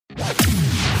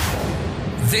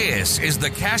This is the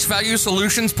Cash Value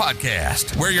Solutions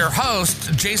Podcast, where your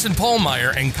hosts, Jason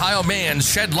Pohlmeyer and Kyle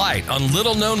Manns, shed light on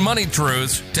little-known money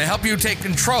truths to help you take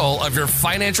control of your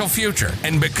financial future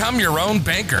and become your own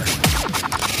banker.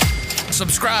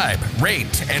 Subscribe,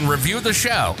 rate, and review the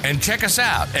show, and check us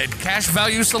out at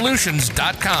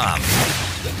cashvaluesolutions.com.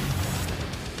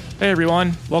 Hey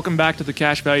everyone, welcome back to the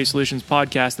Cash Value Solutions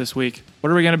Podcast this week.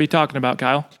 What are we going to be talking about,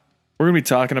 Kyle? We're going to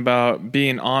be talking about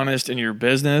being honest in your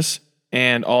business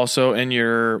and also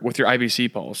with your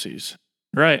IBC policies.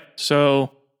 Right.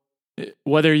 So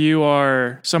whether you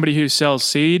are somebody who sells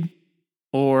seed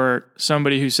or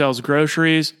somebody who sells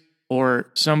groceries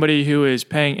or somebody who is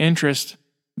paying interest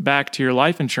back to your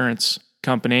life insurance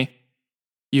company,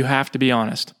 you have to be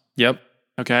honest. Yep.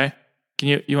 Okay.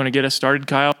 You want to get us started,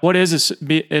 Kyle? What is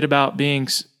it about being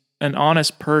an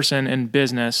honest person in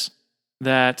business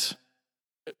that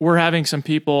we're having some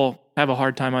people have a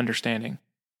hard time understanding?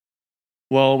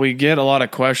 Well, we get a lot of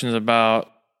questions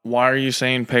about why are you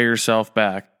saying pay yourself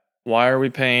back? Why are we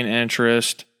paying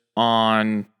interest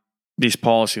on these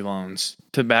policy loans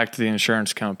back to the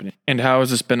insurance company? And how is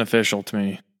this beneficial to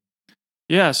me?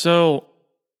 Yeah, so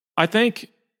I think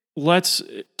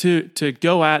to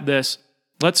go at this,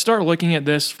 let's start looking at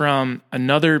this from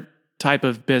another type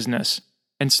of business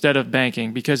instead of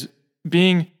banking, because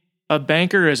being a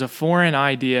banker is a foreign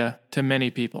idea to many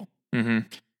people. Mm-hmm.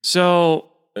 So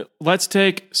let's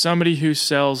take somebody who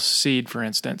sells seed, for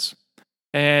instance,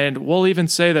 and we'll even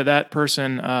say that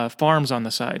person farms on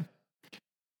the side.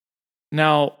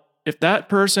 Now, if that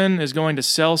person is going to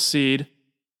sell seed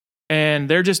and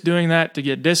they're just doing that to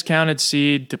get discounted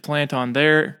seed to plant on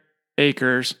their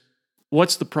acres,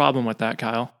 what's the problem with that,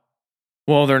 Kyle?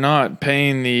 Well, they're not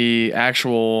paying the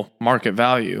actual market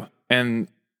value. And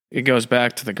it goes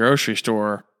back to the grocery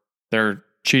store. They're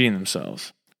cheating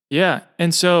themselves. Yeah.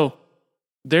 And so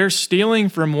they're stealing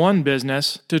from one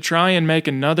business to try and make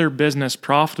another business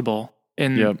profitable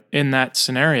in that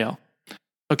scenario.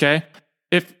 Okay?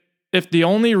 If the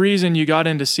only reason you got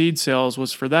into seed sales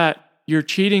was for that, you're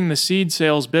cheating the seed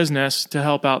sales business to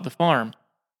help out the farm.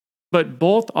 But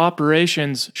both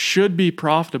operations should be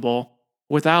profitable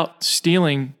without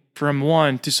stealing from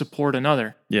one to support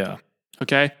another. Yeah.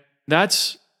 Okay?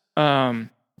 That's a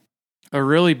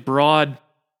really broad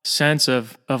sense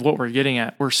of what we're getting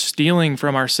at. We're stealing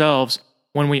from ourselves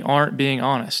when we aren't being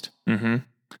honest. Mm-hmm.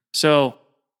 So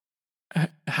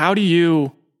how do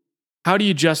you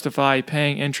justify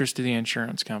paying interest to the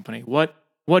insurance company? What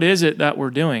is it that we're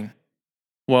doing?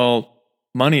 Well,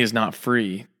 money is not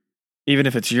free. Even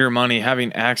if it's your money,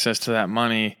 having access to that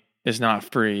money is not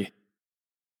free.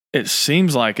 It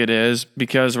seems like it is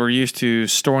because we're used to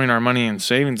storing our money in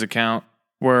savings account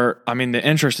where, the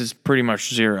interest is pretty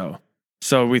much zero.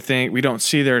 So we don't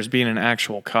see there as being an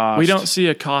actual cost. We don't see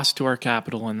a cost to our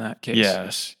capital in that case.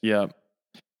 Yes. Yep.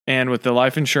 And with the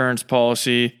life insurance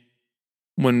policy,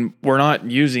 when we're not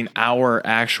using our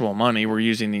actual money, we're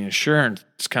using the insurance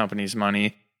company's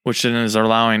money, which then is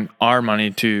allowing our money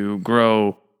to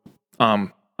grow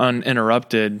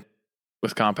uninterrupted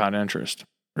with compound interest.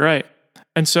 Right.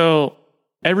 And so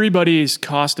everybody's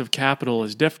cost of capital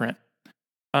is different.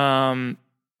 And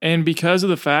because of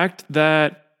the fact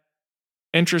that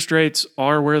interest rates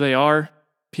are where they are,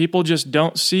 people just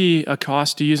don't see a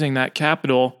cost to using that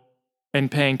capital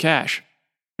and paying cash.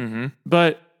 Mm-hmm.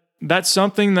 But that's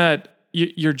something that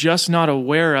you're just not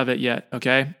aware of it yet,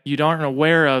 okay? You aren't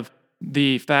aware of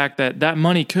the fact that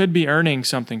money could be earning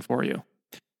something for you.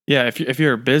 Yeah, if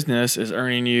your business is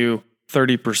earning you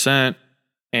 30%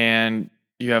 and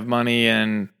you have money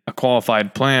in a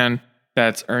qualified plan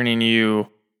that's earning you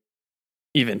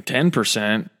even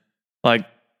 10%,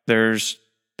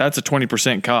 that's a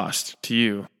 20% cost to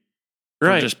you.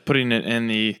 Right. For just putting it in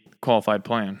the qualified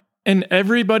plan. And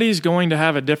everybody's going to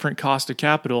have a different cost of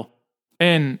capital.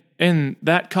 And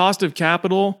that cost of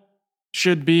capital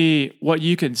should be what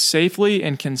you can safely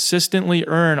and consistently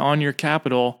earn on your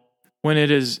capital when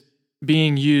it is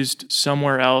being used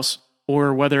somewhere else,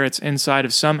 or whether it's inside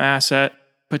of some asset,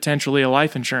 potentially a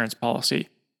life insurance policy.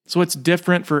 So it's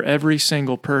different for every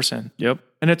single person. Yep.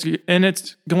 And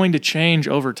it's going to change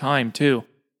over time too.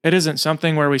 It isn't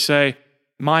something where we say,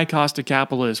 my cost of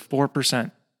capital is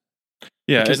 4%.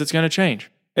 Yeah. Because it's going to change.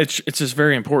 It's just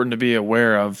very important to be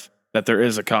aware of that there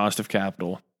is a cost of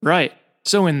capital. Right.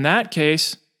 So in that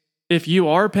case, if you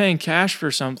are paying cash for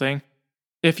something,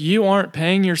 if you aren't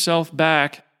paying yourself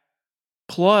back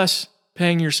plus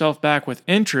paying yourself back with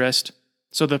interest,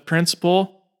 so the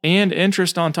principal and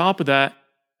interest on top of that,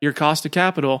 your cost of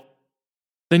capital,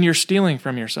 then you're stealing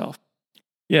from yourself.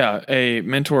 Yeah, a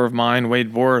mentor of mine,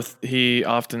 Wade Worth, he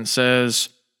often says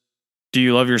do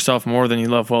you love yourself more than you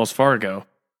love Wells Fargo?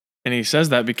 And he says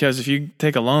that because if you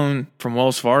take a loan from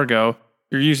Wells Fargo,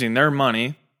 you're using their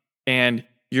money and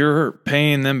you're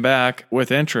paying them back with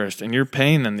interest, and you're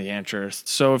paying them the interest.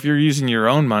 So if you're using your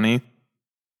own money,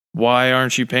 why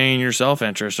aren't you paying yourself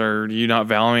interest? Are you not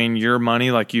valuing your money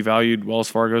like you valued Wells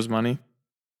Fargo's money?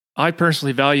 I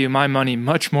personally value my money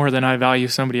much more than I value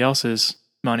somebody else's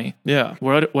money. Yeah.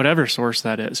 Whatever source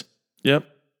that is. Yep.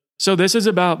 So this is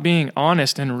about being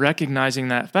honest and recognizing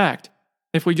that fact.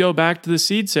 If we go back to the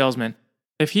seed salesman,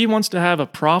 if he wants to have a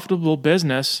profitable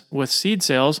business with seed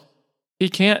sales, he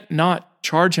can't not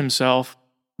charge himself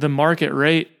the market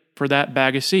rate for that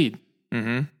bag of seed.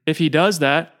 Mm-hmm. If he does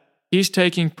that, he's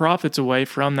taking profits away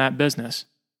from that business.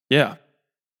 Yeah.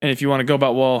 And if you want to go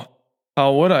about, well,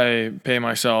 how would I pay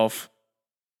myself,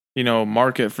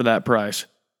 market for that price?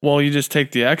 Well, you just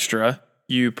take the extra,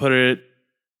 you put it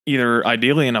either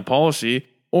ideally in a policy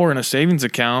or in a savings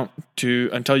account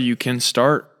until you can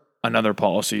start another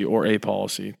policy or a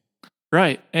policy.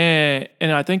 Right. And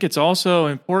I think it's also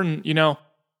important,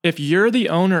 if you're the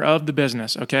owner of the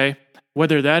business, okay,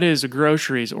 whether that is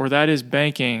groceries or that is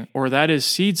banking or that is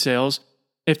seed sales,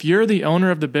 if you're the owner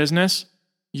of the business,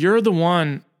 you're the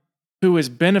one who is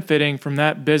benefiting from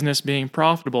that business being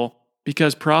profitable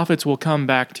because profits will come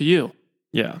back to you.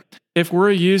 Yeah. If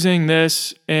we're using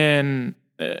this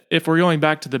if we're going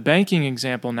back to the banking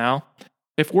example now,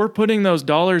 if we're putting those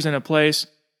dollars in a place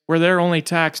where they're only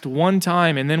taxed one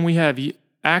time and then we have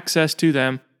access to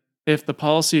them, if the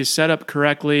policy is set up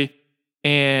correctly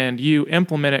and you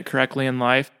implement it correctly in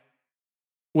life,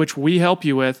 which we help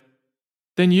you with,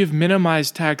 then you've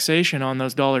minimized taxation on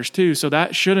those dollars too. So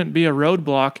that shouldn't be a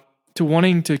roadblock to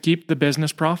wanting to keep the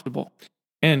business profitable.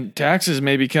 And taxes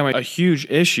may become a huge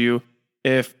issue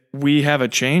if we have a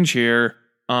change here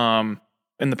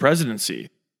in the presidency.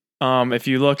 If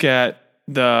you look at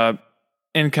the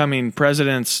incoming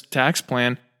president's tax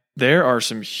plan, there are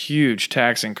some huge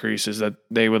tax increases that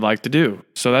they would like to do.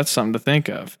 So that's something to think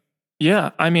of.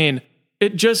 Yeah, I mean,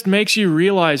 it just makes you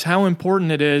realize how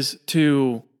important it is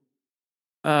to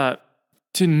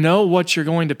know what you're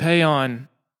going to pay on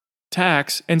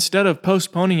tax instead of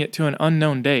postponing it to an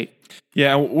unknown date.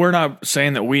 Yeah, we're not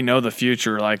saying that we know the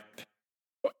future, like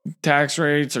tax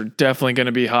rates are definitely going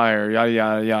to be higher, yada,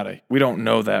 yada, yada. We don't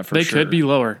know that for sure. They could be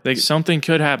lower. Something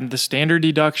could happen. The standard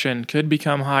deduction could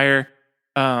become higher.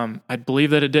 I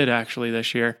believe that it did actually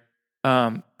this year.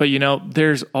 But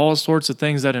there's all sorts of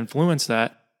things that influence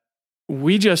that.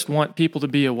 We just want people to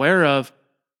be aware of,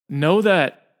 know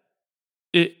that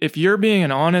if you're being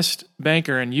an honest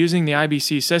banker and using the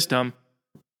IBC system,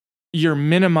 you're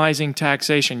minimizing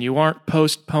taxation. You aren't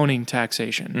postponing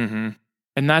taxation. Mm-hmm.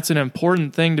 And that's an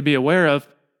important thing to be aware of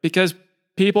because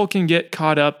people can get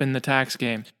caught up in the tax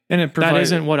game. And that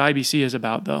isn't what IBC is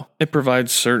about, though. It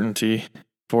provides certainty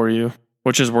for you,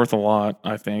 which is worth a lot,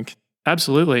 I think.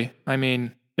 Absolutely. I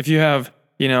mean, if you have,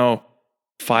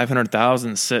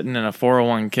 $500,000 sitting in a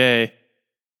 401k,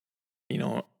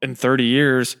 in 30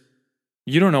 years,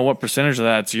 you don't know what percentage of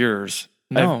that's yours.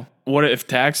 No. What if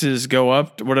taxes go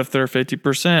up? What if they're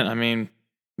 50%? I mean,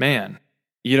 man,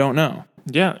 you don't know.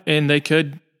 Yeah, and they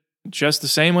could, just the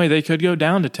same way, they could go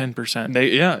down to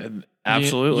 10%. Yeah,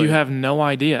 absolutely. You have no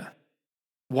idea.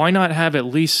 Why not have at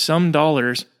least some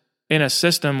dollars in a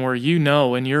system where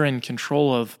and you're in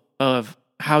control of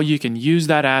how you can use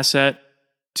that asset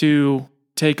to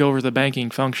take over the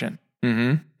banking function?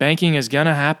 Mm-hmm. Banking is going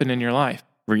to happen in your life.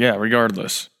 Yeah,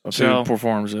 regardless of who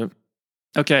performs it.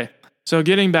 Okay, so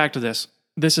getting back to this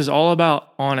is all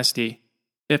about honesty.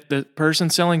 If the person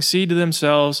selling seed to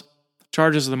themselves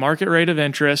charges the market rate of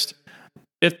interest,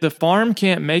 if the farm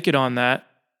can't make it on that,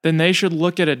 then they should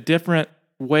look at a different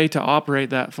way to operate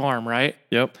that farm, right?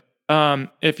 Yep.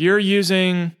 If you're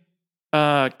using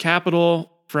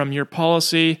capital from your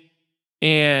policy,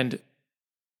 and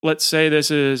let's say this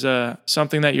is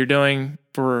something that you're doing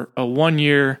for a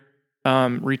 1-year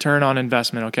return on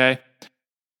investment, okay?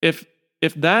 If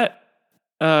that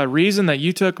reason that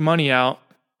you took money out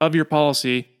of your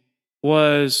policy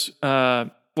was,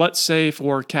 let's say,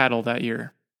 for cattle that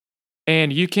year,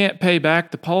 and you can't pay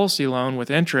back the policy loan with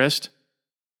interest,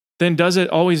 then does it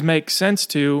always make sense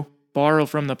to borrow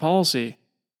from the policy?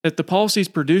 If the policy is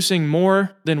producing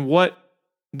more than what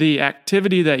the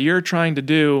activity that you're trying to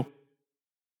do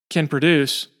can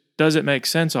produce, does it make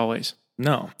sense always?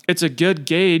 No. It's a good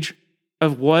gauge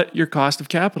of what your cost of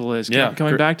capital is. Yeah,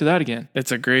 coming back to that again.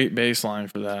 It's a great baseline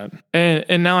for that.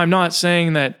 And now I'm not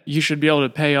saying that you should be able to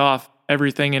pay off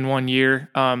everything in 1 year.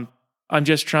 I'm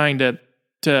just trying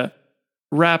to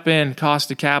wrap in cost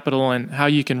of capital and how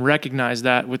you can recognize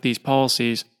that with these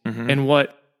policies, mm-hmm.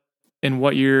 and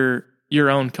what your your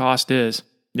own cost is.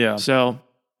 Yeah. So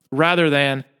rather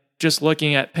than just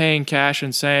looking at paying cash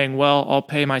and saying, well, I'll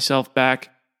pay myself back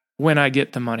when I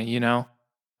get the money,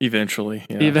 Eventually.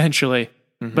 Yeah. Eventually.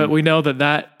 Mm-hmm. But we know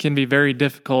that can be very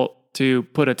difficult to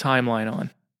put a timeline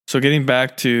on. So getting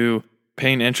back to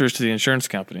paying interest to the insurance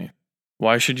company,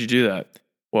 why should you do that?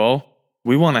 Well,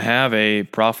 we want to have a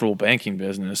profitable banking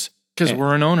business. Because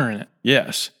we're an owner in it.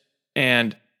 Yes.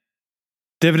 And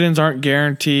dividends aren't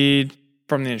guaranteed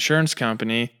from the insurance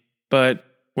company, but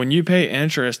when you pay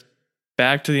interest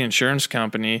back to the insurance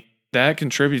company, that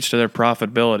contributes to their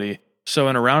profitability. So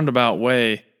in a roundabout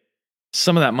way,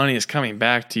 some of that money is coming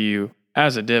back to you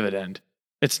as a dividend.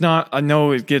 It's not, I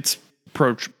know it gets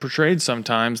portrayed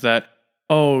sometimes that,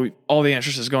 oh, all the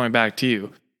interest is going back to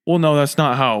you. Well, no, that's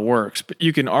not how it works. But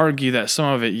you can argue that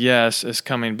some of it, yes, is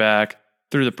coming back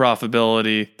through the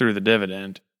profitability, through the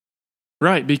dividend.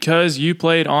 Right, because you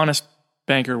played honest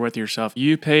banker with yourself.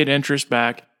 You paid interest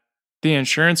back. The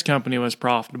insurance company was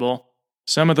profitable.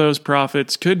 Some of those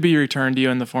profits could be returned to you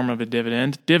in the form of a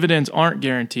dividend. Dividends aren't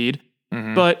guaranteed,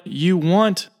 but you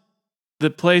want the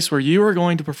place where you are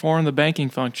going to perform the banking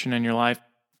function in your life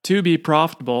to be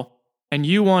profitable, and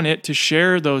you want it to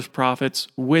share those profits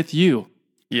with you.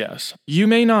 Yes. You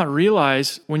may not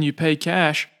realize when you pay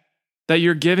cash that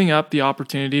you're giving up the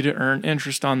opportunity to earn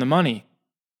interest on the money,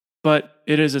 but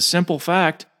it is a simple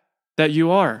fact that you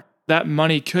are. That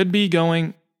money could be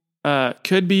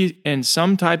in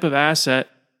some type of asset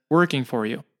working for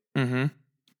you. Mm-hmm.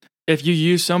 If you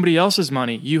use somebody else's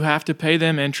money, you have to pay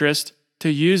them interest to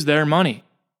use their money.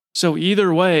 So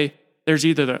either way, there's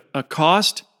either a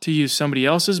cost to use somebody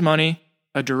else's money,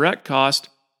 a direct cost,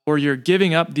 or you're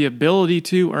giving up the ability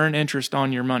to earn interest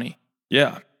on your money.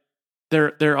 Yeah.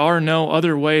 There are no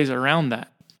other ways around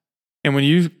that. And when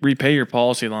you repay your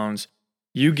policy loans,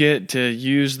 you get to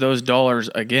use those dollars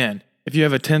again. If you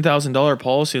have a $10,000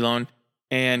 policy loan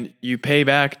and you pay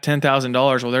back $10,000,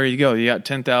 well, there you go. You got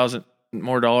 $10,000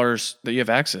 more dollars that you have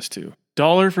access to.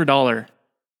 Dollar for dollar.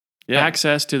 Yeah.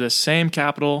 Access to the same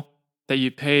capital that you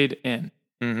paid in.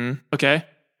 Mm-hmm. Okay?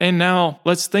 And now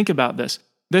let's think about this.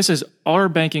 This is our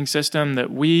banking system that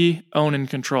we own and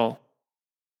control.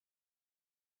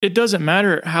 It doesn't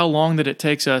matter how long that it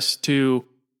takes us to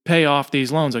pay off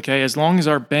these loans, okay? As long as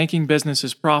our banking business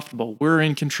is profitable, we're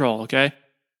in control, okay?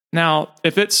 Now,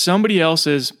 if it's somebody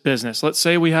else's business, let's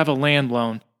say we have a land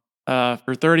loan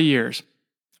for 30 years,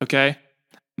 okay?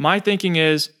 My thinking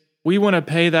is we want to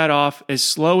pay that off as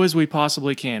slow as we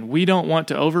possibly can. We don't want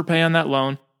to overpay on that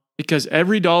loan because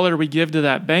every dollar we give to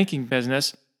that banking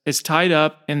business is tied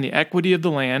up in the equity of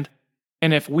the land.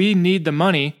 And if we need the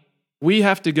money, we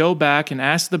have to go back and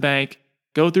ask the bank,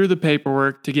 go through the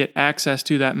paperwork to get access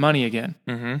to that money again.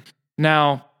 Mm-hmm.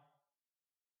 Now,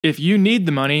 if you need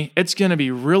the money, it's going to be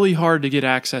really hard to get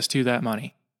access to that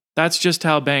money. That's just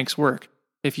how banks work.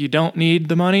 If you don't need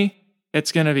the money,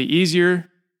 it's going to be easier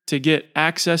to get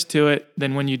access to it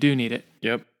than when you do need it.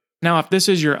 Yep. Now, if this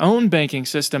is your own banking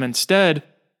system instead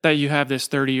that you have this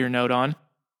 30-year note on,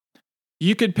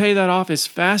 you could pay that off as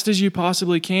fast as you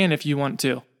possibly can if you want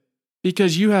to,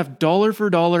 because you have dollar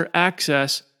for dollar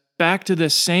access back to the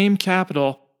same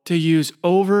capital to use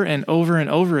over and over and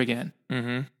over again.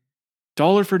 Mm-hmm.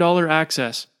 Dollar for dollar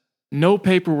access. No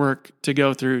paperwork to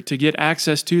go through to get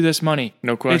access to this money.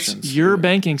 No questions. It's your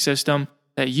banking system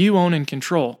that you own and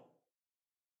control.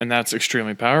 And that's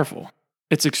extremely powerful.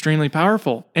 It's extremely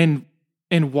powerful. And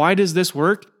why does this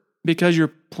work? Because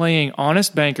you're playing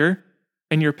honest banker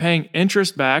and you're paying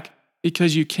interest back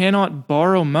because you cannot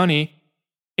borrow money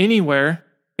anywhere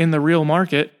in the real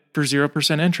market for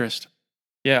 0% interest.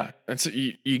 Yeah, it's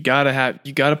you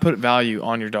gotta put value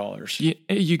on your dollars.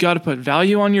 You got to put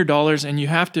value on your dollars, and you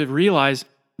have to realize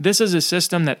this is a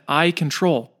system that I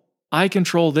control. I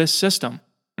control this system.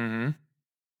 Mm-hmm.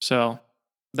 So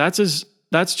that's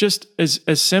just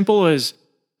as simple as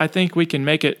I think we can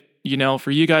make it.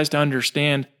 For you guys to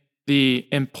understand the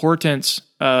importance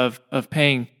of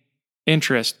paying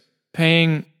interest,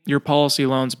 paying your policy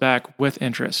loans back with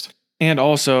interest, and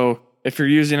also if you're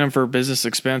using them for business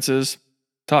expenses,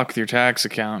 talk with your tax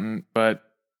accountant, but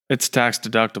it's tax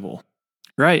deductible.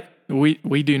 Right.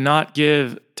 We do not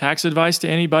give tax advice to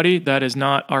anybody. That is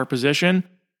not our position.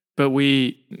 But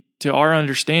to our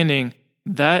understanding,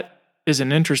 that is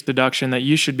an interest deduction that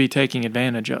you should be taking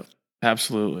advantage of.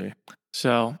 Absolutely.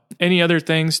 So any other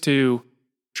things to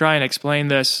try and explain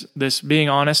this being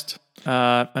honest,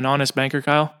 an honest banker,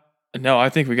 Kyle? No, I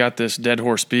think we got this dead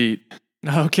horse beat.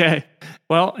 Okay.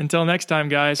 Well, until next time,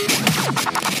 guys.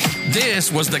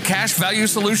 This was the Cash Value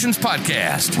Solutions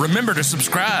Podcast. Remember to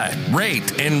subscribe,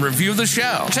 rate, and review the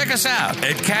show. Check us out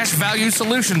at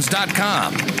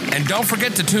cashvaluesolutions.com. And don't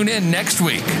forget to tune in next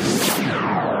week.